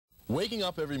Waking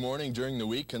up every morning during the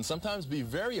week can sometimes be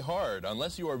very hard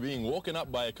unless you are being woken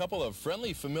up by a couple of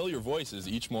friendly, familiar voices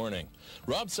each morning.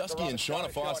 Rob Susky and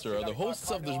Shauna Foster are the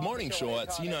hosts of the morning show at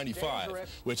C95,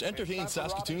 which entertains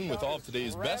Saskatoon with all of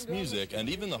today's best music and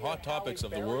even the hot topics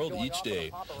of the world each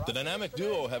day. The dynamic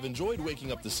duo have enjoyed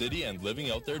waking up the city and living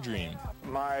out their dream.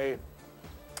 My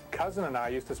cousin and I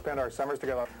used to spend our summers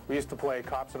together. We used to play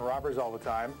cops and robbers all the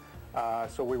time.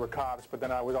 So we were cops, but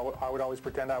then I would always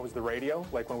pretend I was the radio,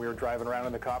 like when we were driving around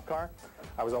in the cop car.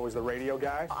 I was always the radio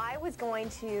guy. I was going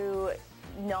to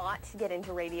not get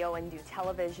into radio and do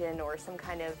television or some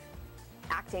kind of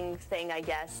acting thing, I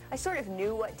guess. I sort of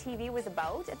knew what TV was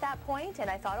about at that point, and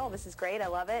I thought, oh, this is great, I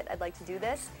love it, I'd like to do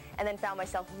this, and then found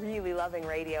myself really loving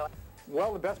radio.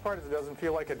 Well, the best part is it doesn't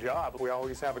feel like a job. We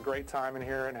always have a great time in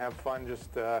here and have fun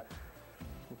just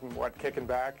kicking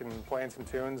back and playing some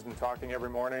tunes and talking every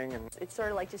morning. And it's sort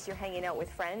of like just you're hanging out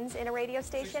with friends in a radio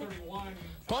station.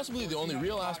 Possibly the only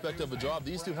real aspect of a job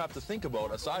these two have to think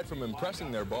about, aside from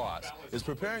impressing their boss, is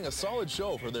preparing a solid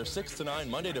show for their 6 to 9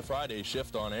 Monday to Friday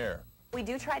shift on air. We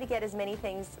do try to get as many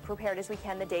things prepared as we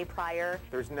can the day prior.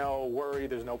 There's no worry,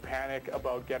 there's no panic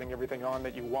about getting everything on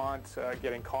that you want,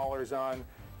 getting callers on,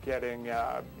 getting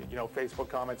Facebook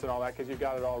comments and all that, because you've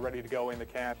got it all ready to go in the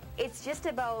can. It's just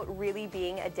about really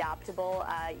being adaptable,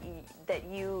 that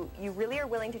you really are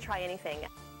willing to try anything.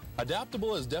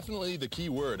 Adaptable is definitely the key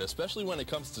word, especially when it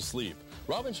comes to sleep.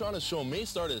 Rob and Shauna's show may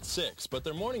start at 6, but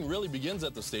their morning really begins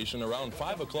at the station around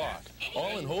 5 o'clock,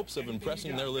 all in hopes of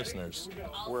impressing their listeners.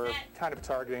 We're kind of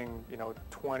targeting,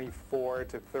 24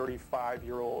 to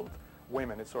 35-year-old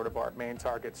women is sort of our main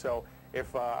target. So if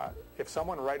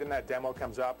someone right in that demo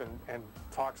comes up and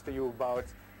talks to you about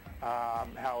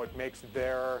how it makes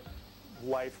their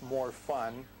life more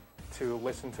fun to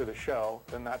listen to the show,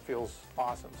 then that feels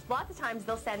awesome. Lots of times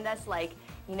they'll send us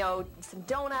some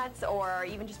donuts, or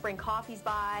even just bring coffees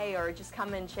by, or just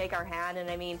come and shake our hand. And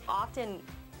I mean, often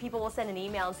people will send an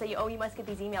email and say, oh, you must get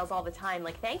these emails all the time,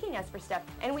 thanking us for stuff,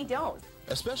 and we don't.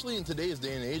 Especially in today's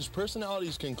day and age,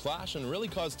 personalities can clash and really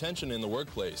cause tension in the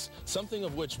workplace, something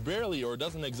of which barely or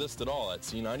doesn't exist at all at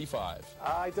C95.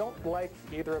 I don't like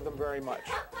either of them very much.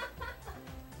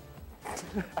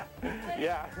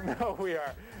 Yeah, no, we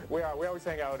are. We always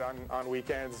hang out on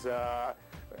weekends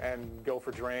and go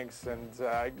for drinks, and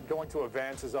going to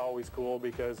events is always cool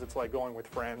because it's like going with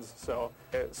friends, so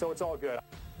it's all good.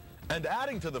 And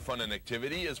adding to the fun and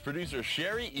activity is producer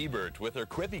Sherry Ebert with her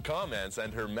quippy comments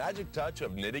and her magic touch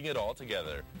of knitting it all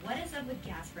together. What is up with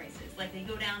gas prices? They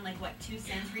go down 2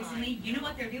 cents recently? You know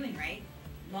what they're doing, right?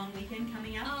 Long weekend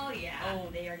coming up? Oh, yeah. Oh,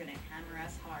 they are going to hammer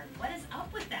us hard. What is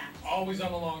up with that? Always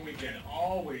on the long weekend.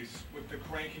 Always with the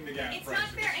cranking the gas prices. It's not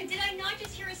fair. And did I not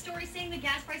just hear a story saying the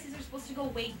gas prices are supposed to go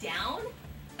way down?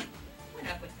 What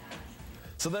up with that?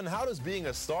 So then how does being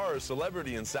a star or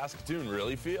celebrity in Saskatoon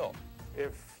really feel?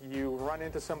 If you run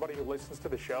into somebody who listens to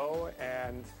the show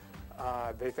and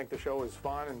they think the show is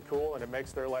fun and cool and it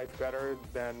makes their life better,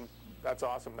 then that's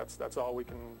awesome. That's all we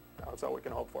can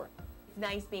hope for. It's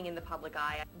nice being in the public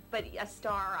eye, but a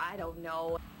star, I don't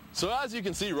know. So as you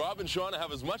can see, Rob and Shauna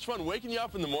have as much fun waking you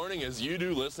up in the morning as you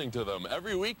do listening to them.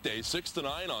 Every weekday, 6 to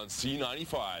 9 on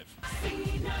C95.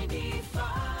 C95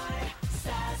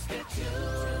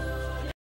 Saskatoon.